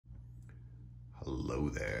Hello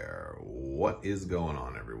there. What is going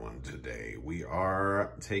on, everyone? Today we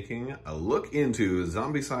are taking a look into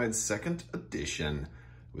Zombicide 2nd Edition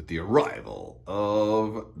with the arrival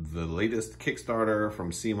of the latest Kickstarter from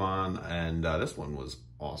CMON, and this one was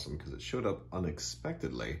awesome because it showed up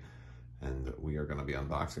unexpectedly, and we are going to be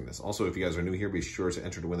unboxing this. Also, if you guys are new here, be sure to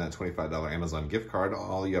enter to win that $25 Amazon gift card.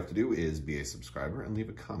 All you have to do is be a subscriber and leave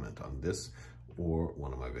a comment on this or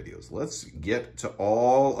one of my videos. Let's get to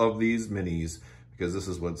all of these minis because this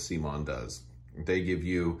is what CMON does. They give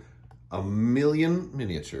you 1 million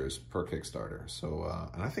miniatures per Kickstarter. So,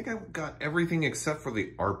 and I think I got everything except for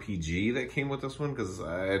the RPG that came with this one because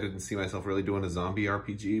I didn't see myself really doing a zombie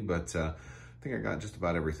RPG, but I think I got just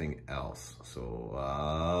about everything else. So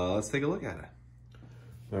let's take a look at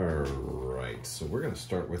it. All right, so we're gonna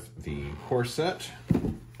start with the core set,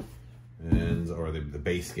 or the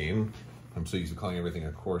base game. I'm so used to calling everything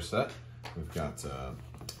a core set. We've got a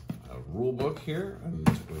rule book here, and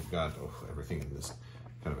we've got everything in this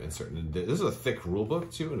kind of insert. And this is a thick rule book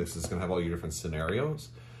too, and this is gonna have all your different scenarios.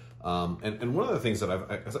 And one of the things that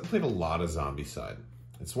I've played a lot of Zombicide.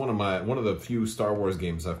 It's one of the few Star Wars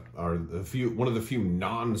games one of the few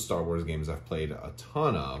non-Star Wars games I've played a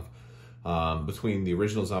ton of, between the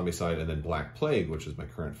original Zombicide and then Black Plague, which is my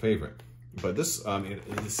current favorite. But this,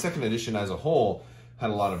 the second edition as a whole, had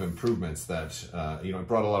a lot of improvements that, it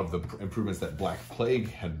brought a lot of the improvements that Black Plague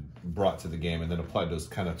had brought to the game and then applied those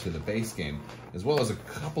kind of to the base game, as well as a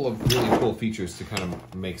couple of really cool features to kind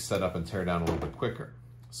of make setup and tear down a little bit quicker.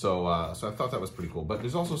 So so I thought that was pretty cool. But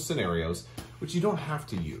there's also scenarios, which you don't have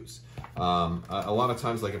to use. A lot of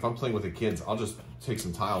times, like if I'm playing with the kids, I'll just take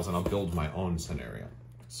some tiles and I'll build my own scenario.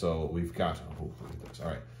 So we've got, all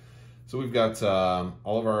right. So we've got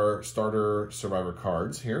all of our starter survivor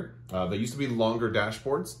cards here. They used to be longer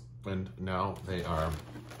dashboards, and now they are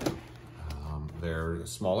they're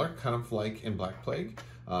smaller, kind of like in Black Plague.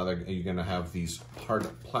 You're going to have these hard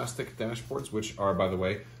plastic dashboards, which are, by the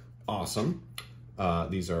way, awesome.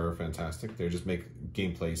 These are fantastic. They just make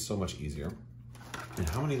gameplay so much easier. And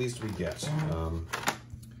how many of these do we get?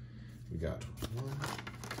 We got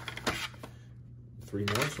 1, 3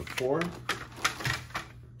 more, so 4.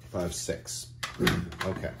 5, 6.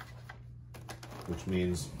 Okay. Which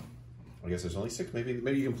means, I guess there's only 6.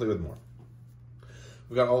 Maybe you can play with more.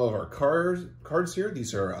 We've got all of our cards here.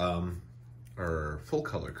 These are our full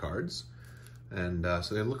color cards. And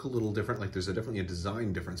so they look a little different. Like there's definitely a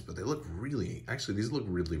design difference, but they look actually these look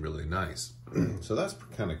really, really nice. So that's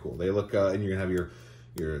kind of cool. They look, and you're gonna have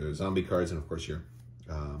your zombie cards and of course your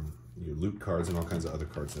loot cards and all kinds of other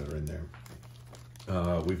cards that are in there.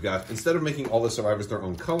 We've got, instead of making all the survivors their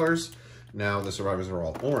own colors, now the survivors are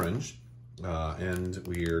all orange, and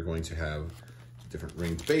we are going to have different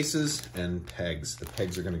ringed bases and pegs. The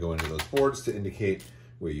pegs are going to go into those boards to indicate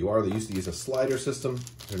where you are. They used to use a slider system.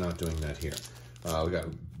 They're not doing that here. We've got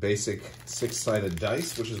basic 6-sided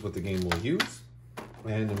dice, which is what the game will use.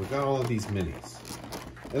 And then we've got all of these minis.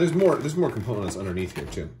 And there's more components underneath here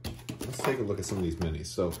too. Let's take a look at some of these minis.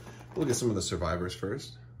 So look at some of the survivors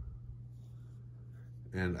first.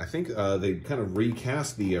 And I think they kind of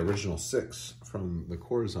recast the original 6 from the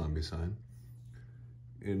core Zombicide.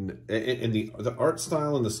 And the art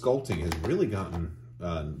style and the sculpting has really gotten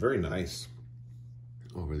very nice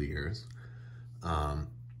over the years.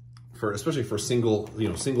 Especially for single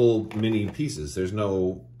mini pieces. There's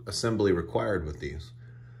no assembly required with these.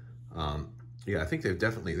 Yeah, I think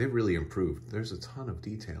they've really improved. There's a ton of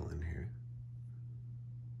detail in here.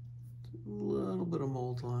 A little bit of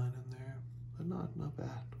mold line in there. Not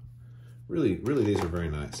bad. Really, these are very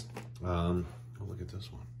nice. Oh, look at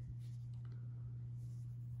this one.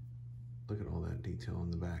 Look at all that detail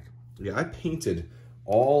in the back. Yeah, I painted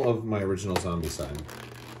all of my original Zombicide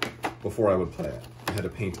before I would play it. I had to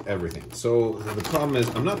paint everything. So the problem is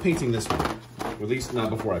I'm not painting this one, or at least not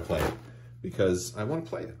before I play it, because I want to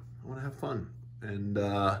play it. I want to have fun. And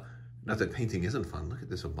not that painting isn't fun. Look at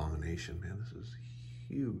this abomination, man. This is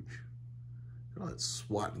huge. Look at all that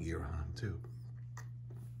SWAT gear on him too.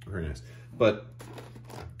 Very nice. But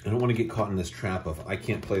I don't want to get caught in this trap of I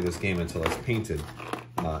can't play this game until it's painted,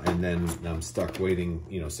 and then I'm stuck waiting,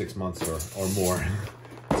 6 months or more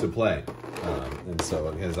to play. And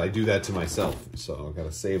so, because I do that to myself, so I've got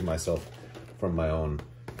to save myself from my own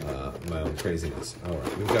craziness. All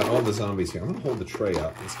right, we've got all the zombies here. I'm gonna hold the tray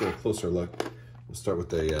up. Let's get a closer look. We'll start with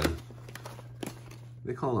the.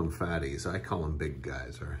 They call them fatties. I call them big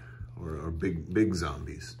guys or big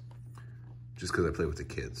zombies. Just because I play with the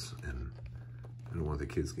kids, and I don't want the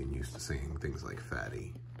kids getting used to saying things like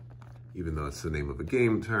fatty. Even though it's the name of a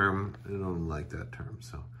game term, I don't like that term.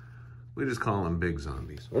 So We just call them big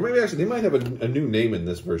zombies. Or maybe actually, they might have a new name in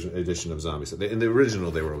this edition of Zombicide. In the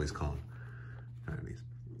original, they were always calling.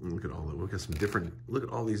 Look at all that. Look at some different. Look at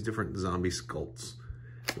all these different zombie sculpts.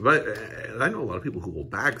 But I know a lot of people who will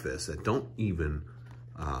back this that don't even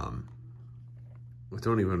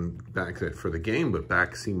back it for the game, but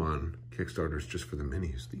back CMON Kickstarters just for the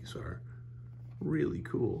minis. These are really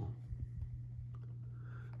cool.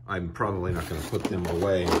 I'm probably not going to put them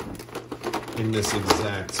away in this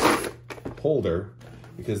exact holder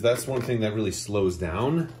because that's one thing that really slows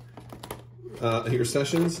down your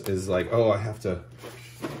sessions. Is like, oh, I have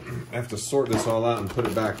to sort this all out and put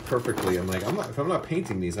it back perfectly. I'm like, if I'm not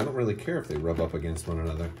painting these, I don't really care if they rub up against one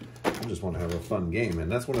another. I just want to have a fun game.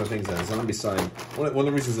 And that's one of the things that Zombicide, one of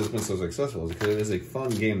the reasons it's been so successful is because it is a fun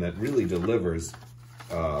game that really delivers.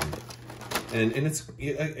 And it's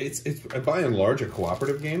by and large a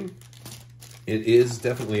cooperative game. It is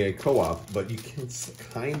definitely a co-op, but you can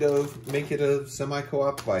kind of make it a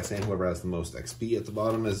semi-co-op by saying whoever has the most XP at the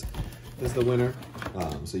bottom is the winner.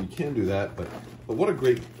 So you can do that, but what a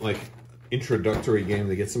great like introductory game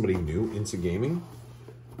to get somebody new into gaming,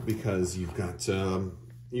 because you've got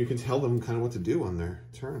you can tell them kind of what to do on their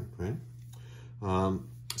turn, right?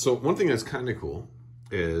 So one thing that's kind of cool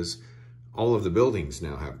is all of the buildings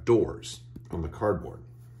now have doors on the cardboard,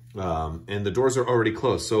 and the doors are already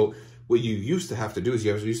closed. So what you used to have to do is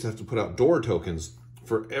you used to have to put out door tokens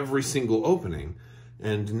for every single opening.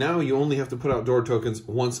 And now you only have to put out door tokens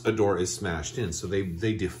once a door is smashed in. So they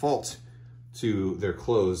default to their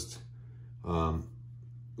closed, or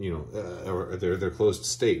their closed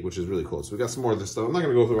state, which is really cool. So we got some more of this stuff. I'm not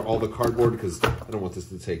going to go through all the cardboard because I don't want this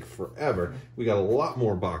to take forever. We got a lot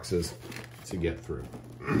more boxes to get through.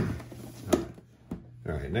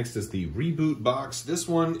 All right, next is the reboot box. This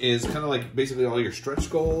one is kind of like basically all your stretch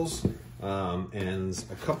goals and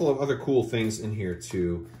a couple of other cool things in here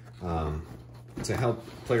to help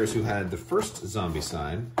players who had the first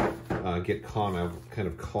Zombicide get kind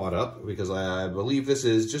of caught up, because I believe this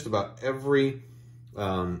is just about every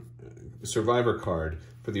survivor card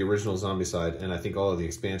for the original Zombicide, and I think all of the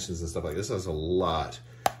expansions and stuff like this has a lot,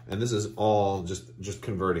 and this is all just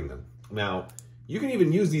converting them. Now, you can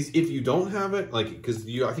even use these if you don't have it, like, because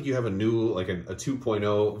I think you have a new, like a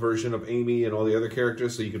 2.0 version of Amy and all the other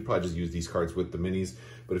characters, so you could probably just use these cards with the minis.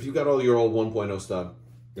 But if you got all your old 1.0 stuff,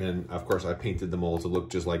 and of course I painted them all to look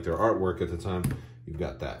just like their artwork at the time, you've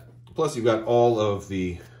got that. Plus you've got all of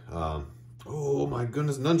the, oh my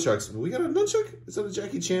goodness, nunchucks. We got a nunchuck? Is that a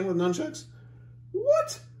Jackie Chan with nunchucks?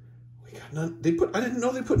 What? We got I didn't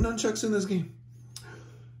know they put nunchucks in this game.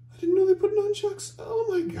 I didn't know they put nunchucks. Oh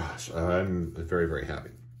my gosh, I'm very, very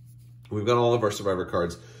happy. We've got all of our survivor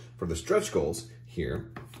cards for the stretch goals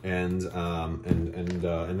here, and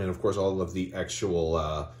then of course all of the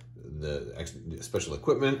actual the special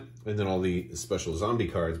equipment, and then all the special zombie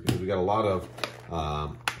cards, because we got a lot of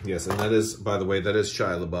yes, and that is, by the way, that is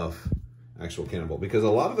Shia LaBeouf, actual cannibal, because a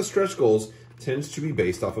lot of the stretch goals tends to be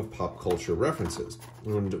based off of pop culture references.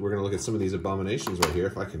 And we're gonna look at some of these abominations right here,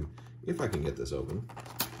 if I can get this open.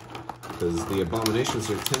 Because the abominations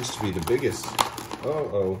tends to be the biggest.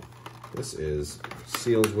 This is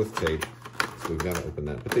sealed with tape, so we've got to open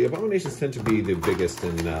that. But the abominations tend to be the biggest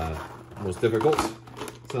and most difficult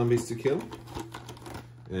zombies to kill.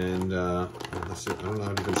 And I'm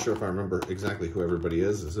not even sure if I remember exactly who everybody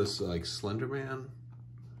is. Is this like Slender Man?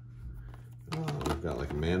 We've got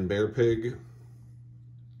like a Man Bear Pig.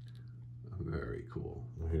 Very cool.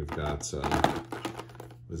 We've got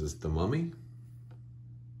is this the Mummy?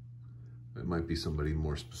 It might be somebody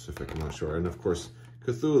more specific, I'm not sure. And of course,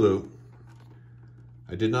 Cthulhu.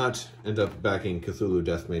 I did not end up backing Cthulhu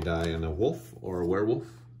Death May Die and a wolf or a werewolf.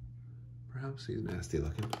 Perhaps he's nasty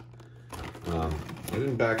looking. I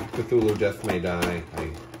didn't back Cthulhu Death May Die.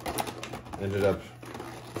 I ended up,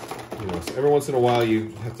 so every once in a while you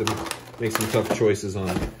have to make some tough choices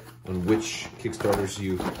on which Kickstarters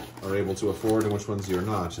you are able to afford and which ones you're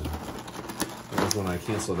not. And that was one I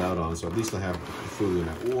canceled out on, so at least I have Cthulhu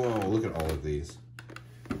now. Whoa, look at all of these.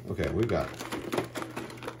 Okay, we've got it.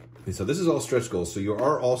 And so this is all stretch goals, so you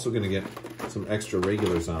are also going to get some extra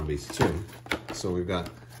regular zombies too. So we've got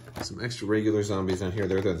some extra regular zombies down here.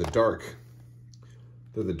 They're the dark.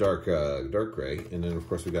 They're the dark gray, and then of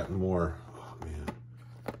course we got more. Oh man,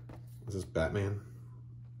 is this Batman?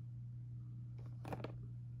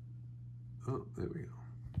 Oh, there we go.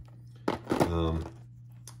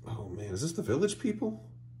 Oh man, is this the Village People?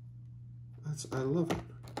 I love it.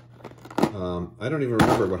 I don't even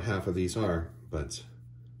remember what half of these are, but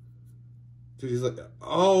dude, he's like,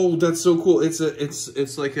 oh, that's so cool. It's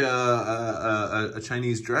like a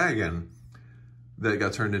Chinese dragon that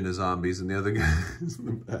got turned into zombies, and the other guy is in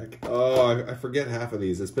the back. Oh, I forget half of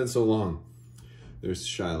these. It's been so long. There's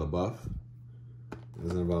Shia LaBeouf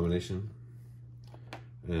as an abomination.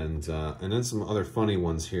 And then some other funny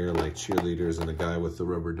ones here, like cheerleaders and a guy with the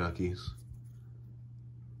rubber duckies.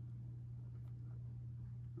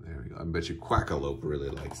 There we go. I bet you Quackalope really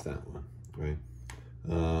likes that one, right?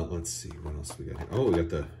 Let's see, what else we got here? Oh, we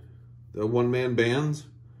got the one-man bands.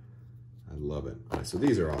 I love it. All right, so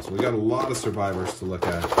these are awesome. We got a lot of survivors to look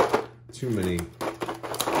at. Too many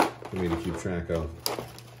for me to keep track of.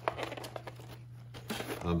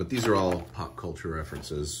 But these are all pop culture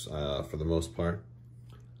references for the most part.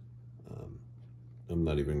 I'm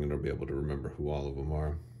not even going to be able to remember who all of them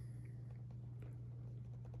are.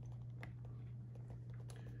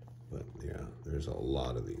 But yeah, there's a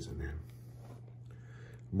lot of these in there.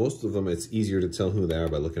 Most of them, it's easier to tell who they are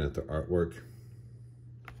by looking at the artwork.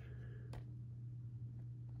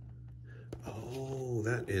 Oh,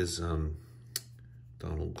 that is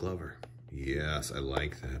Donald Glover. Yes, I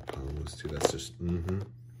like that pose too. That's just,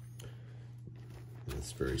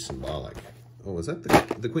 that's very symbolic. Oh, is that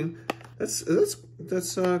the Queen? That's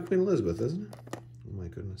Queen Elizabeth, isn't it? Oh my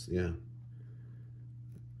goodness, yeah.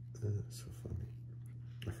 That's so funny.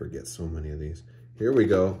 I forget so many of these. Here we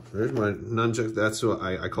go. There's my nunchuck. That's what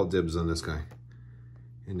I call dibs on this guy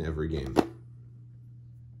in every game.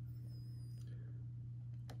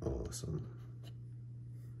 Awesome.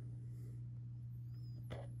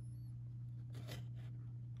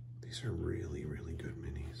 These are really, really good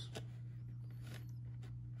minis.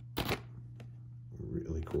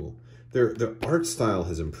 Really cool. Their art style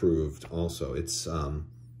has improved also. It's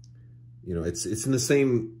you know, it's in the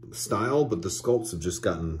same style, but the sculpts have just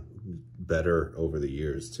gotten better over the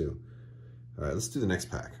years too. All right, let's do the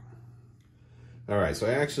next pack. All right, so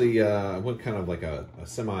I actually went kind of like a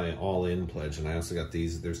semi all-in pledge, and I also got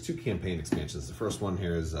these. There's two campaign expansions. The first one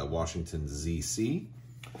here is Washington ZC,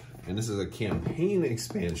 and this is a campaign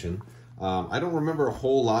expansion. I don't remember a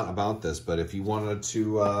whole lot about this, but if you wanted to,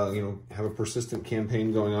 you know, have a persistent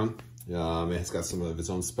campaign going on, it's got some of its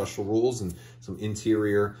own special rules and some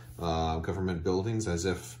interior government buildings, as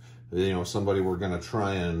if, you know, somebody were going to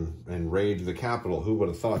try and raid the Capitol. Who would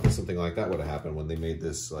have thought that something like that would have happened when they made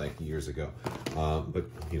this like years ago? But,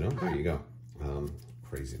 you know, there you go.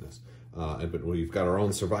 Craziness. But we've got our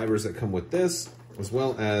own survivors that come with this, as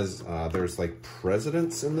well as there's like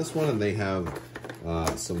presidents in this one, and they have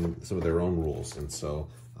some of their own rules. And so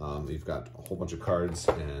you've got a whole bunch of cards,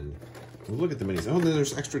 and look at the minis. Oh, and then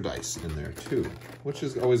there's extra dice in there too, which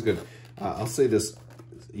is always good. I'll say this,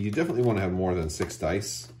 you definitely want to have more than 6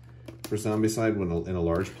 dice for Zombicide when in a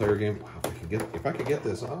large player game. Wow, if I could get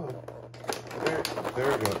this. Oh,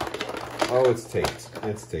 there we go. Oh, it's taped.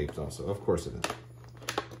 It's taped also. Of course it is.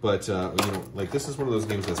 But, you know, like, this is one of those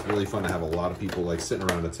games that's really fun to have a lot of people, like, sitting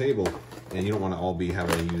around a table, and you don't want to all be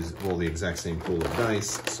having to roll the exact same pool of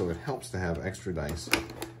dice, so it helps to have extra dice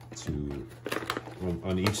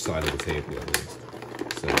on each side of the table, at least,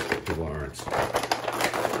 so people aren't.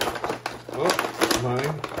 Oh, my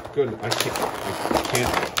goodness, I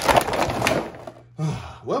can't.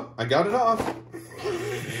 Well, I got it off.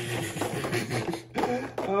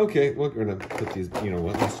 Okay, we're gonna put these, you know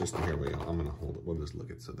what, let's just, here we go. I'm gonna hold it. We'll just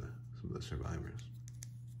look at some of the survivors.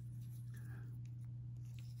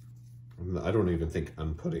 I don't even think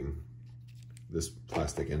I'm putting this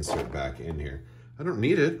plastic insert back in here. I don't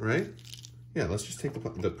need it, right? Yeah, let's just take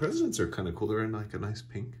the presidents are kind of cool. They're in like a nice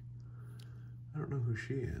pink. I don't know who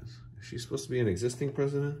she is. Is she supposed to be an existing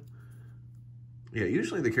president? Yeah,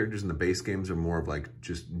 usually the characters in the base games are more of like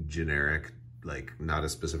just generic, like not a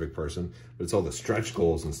specific person, but it's all the stretch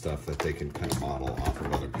goals and stuff that they can kind of model off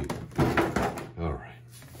of other people. All right,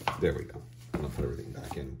 there we go. I'm gonna put everything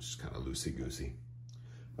back in, just kind of loosey-goosey.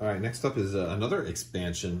 All right, next up is another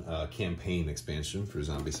expansion, campaign expansion for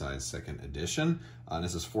Zombicide 2nd Edition.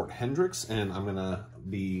 This is Fort Hendricks, and I'm gonna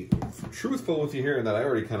be truthful with you here in that I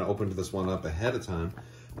already kind of opened this one up ahead of time.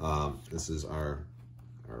 This is our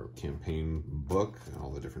campaign book, and all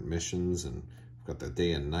the different missions, and we've got the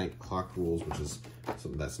day and night clock rules, which is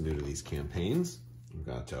something that's new to these campaigns. We've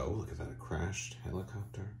got, oh, look at that, a crashed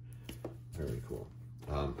helicopter. Very cool.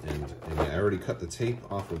 And I already cut the tape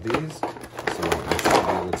off of these, so I should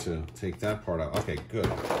be able to take that part out. Okay, good.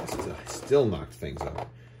 Still knocked things over.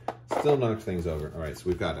 Still knocked things over. All right, so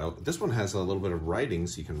we've got, this one has a little bit of writing,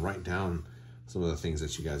 so you can write down some of the things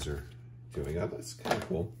that you guys are doing. Oh, that's kind of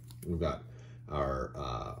cool. We've got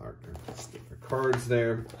our cards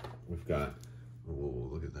there. We've got, oh,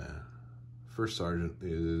 look at that. First sergeant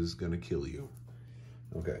is gonna kill you.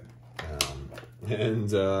 Okay.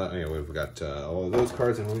 Anyway, we've got all of those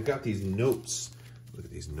cards, and we've got these notes. Look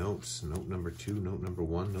at these notes. Note number 2, note number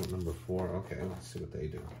 1, note number 4. Okay, let's see what they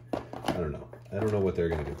do. I don't know. I don't know what they're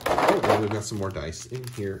going to do. Oh, well, we've got some more dice in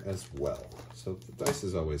here as well. So the dice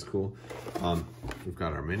is always cool. We've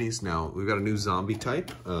got our minis. Now, we've got a new zombie type,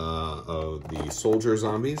 of the soldier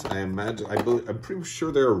zombies. I'm pretty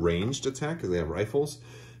sure they're a ranged attack because they have rifles.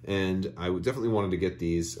 And I would definitely wanted to get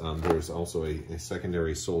these. There's also a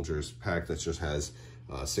secondary soldiers pack that just has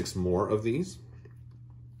 6 more of these.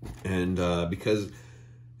 And because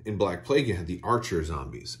in Black Plague you had the archer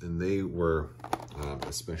zombies, and they were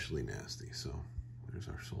especially nasty. So there's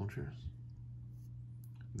our soldiers.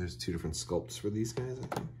 There's 2 different sculpts for these guys, I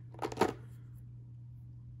think. There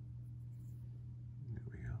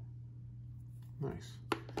we go. Nice.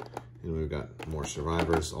 And we've got more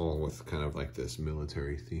survivors, all with kind of like this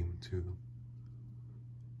military theme to them.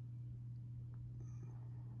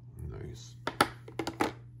 Nice.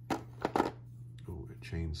 Oh, a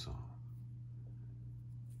chainsaw.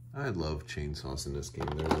 I love chainsaws in this game.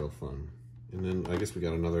 They're real fun. And then I guess we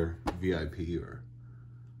got another VIP or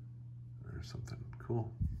something.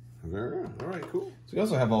 Cool. All right, cool. So we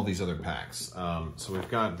also have all these other packs. So we've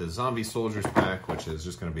got the Zombie Soldiers pack, which is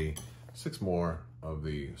just going to be 6 more of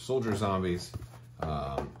the soldier zombies, which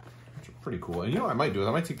are pretty cool. And you know what I might do is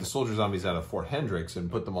I might take the soldier zombies out of Fort Hendricks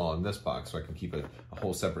and put them all in this box so I can keep a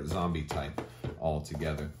whole separate zombie type all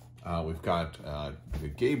together. We've got the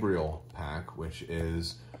Gabriel pack, which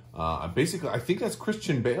is basically, I think that's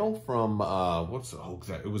Christian Bale from,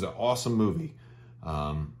 it was an awesome movie.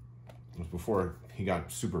 It was before he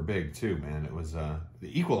got super big too, man. It was the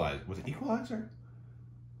Equalizer. Was it Equalizer?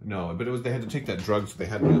 No, but it was, they had to take that drug so they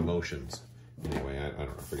had no emotions. Anyway, I don't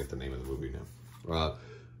know, I forget the name of the movie now.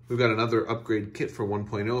 We've got another upgrade kit for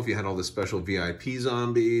 1.0 if you had all the special VIP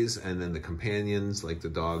zombies, and then the companions, like the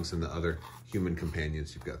dogs and the other human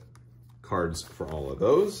companions. You've got cards for all of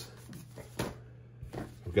those.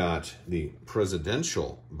 We've got the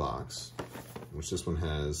presidential box, which this one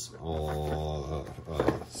has all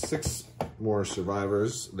 6 more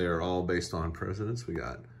survivors. They're all based on presidents. We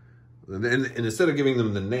got, and instead of giving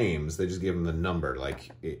them the names, they just give them the number,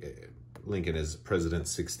 like Lincoln is President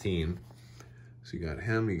 16. So you got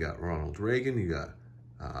him, you got Ronald Reagan, you got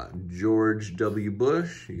George W.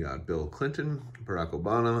 Bush, you got Bill Clinton, Barack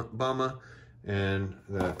Obama, and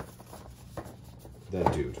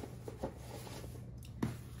that dude.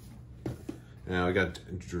 Now I got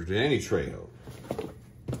Danny Trejo.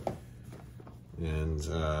 And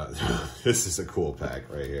this is a cool pack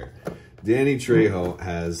right here. Danny Trejo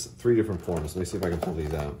has 3 different forms. Let me see if I can pull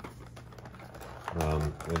these out.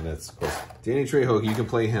 And that's, of course, Danny Trejo, you can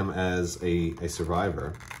play him as a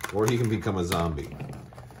survivor, or he can become a zombie.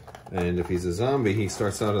 And if he's a zombie, he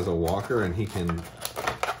starts out as a walker, and he can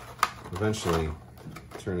eventually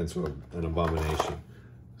turn into an abomination.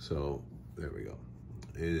 So, there we go.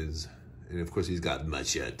 It is, and of course, he's got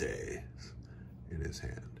machetes in his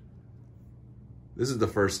hand. This is the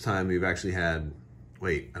first time we've actually had,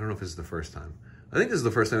 wait, I don't know if this is the first time. I think this is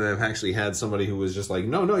the first time that I've actually had somebody who was just like,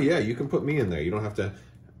 no, yeah, you can put me in there. You don't have to,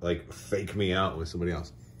 like, fake me out with somebody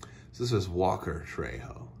else. So this is Walker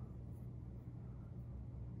Trejo.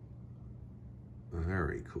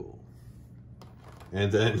 Very cool.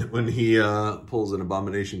 And then when he pulls an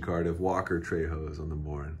abomination card, if Walker Trejo is on the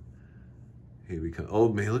board, he becomes, oh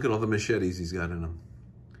man, look at all the machetes he's got in him.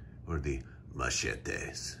 Or the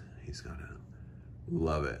machetes he's got in him.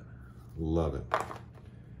 Love it. Love it.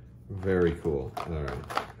 Very cool. All right.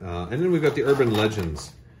 And then we've got the Urban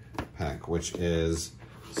Legends pack, which is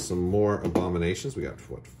some more abominations. We got,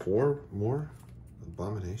 what, 4 more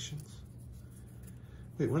abominations?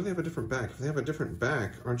 Wait, why do they have a different back? If they have a different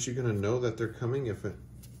back, aren't you going to know that they're coming if it...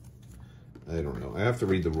 I don't know. I have to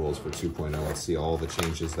read the rules for 2.0 and see all the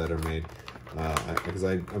changes that are made. Because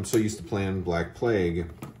I'm so used to playing Black Plague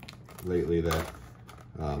lately that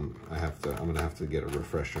I'm going to have to get a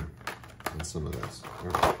refresher on some of this.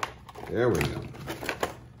 All right. There we go.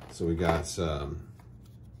 So we got,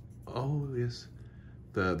 oh yes,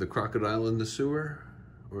 the crocodile in the sewer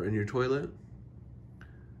or in your toilet.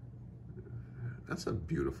 That's a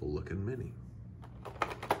beautiful looking mini.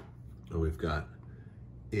 Oh, we've got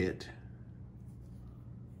it.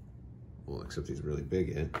 Well, except he's really big.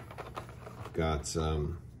 It. We've got, I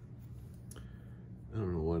don't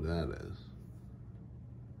know what that is.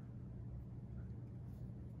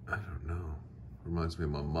 I don't know. Reminds me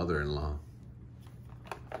of my mother-in-law.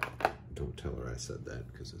 Don't tell her I said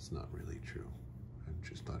that because it's not really true. I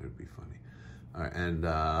just thought it'd be funny. All right, and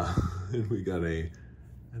and we got an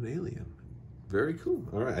alien. Very cool.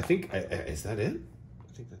 All right, I think, is that it? I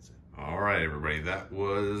think that's it. All right, everybody, that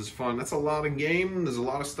was fun. That's a lot of game. There's a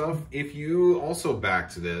lot of stuff. If you also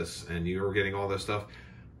backed this and you're getting all this stuff,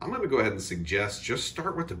 I'm going to go ahead and suggest just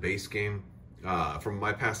start with the base game. From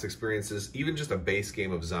my past experiences, even just a base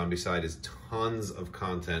game of Zombicide is tons of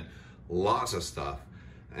content, lots of stuff.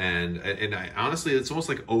 And I, honestly, it's almost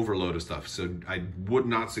like overload of stuff. So I would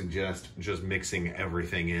not suggest just mixing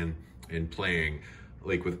everything in and playing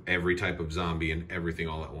like with every type of zombie and everything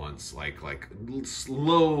all at once. Like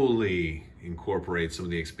slowly incorporate some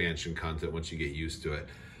of the expansion content once you get used to it.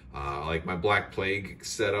 Like my Black Plague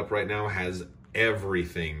setup right now has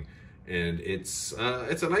everything, and it's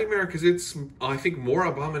a nightmare because it's, I think, more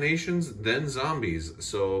abominations than zombies.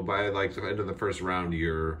 So by like the end of the first round,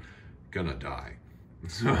 you're gonna die.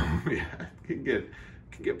 So yeah, it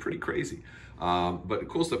can get pretty crazy. But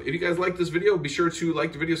cool stuff. If you guys like this video, be sure to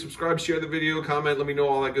like the video, subscribe, share the video, comment, let me know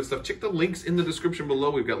all that good stuff. Check the links in the description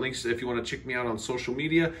below. We've got links if you want to check me out on social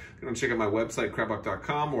media. You want to check out my website,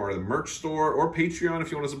 crabbok.com, or the merch store, or Patreon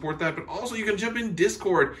if you want to support that. But also you can jump in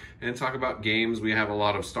Discord and talk about games. We have a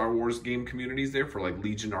lot of Star Wars game communities there for like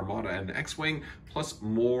Legion, Armada, and X-Wing, plus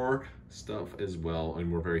more stuff as well,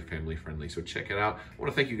 and we're very family friendly, so check it out. I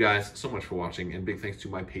want to thank you guys so much for watching, and big thanks to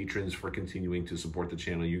my patrons for continuing to support the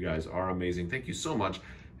channel. You guys are amazing. Thank you so much,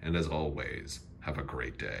 and as always, have a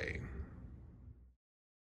great day.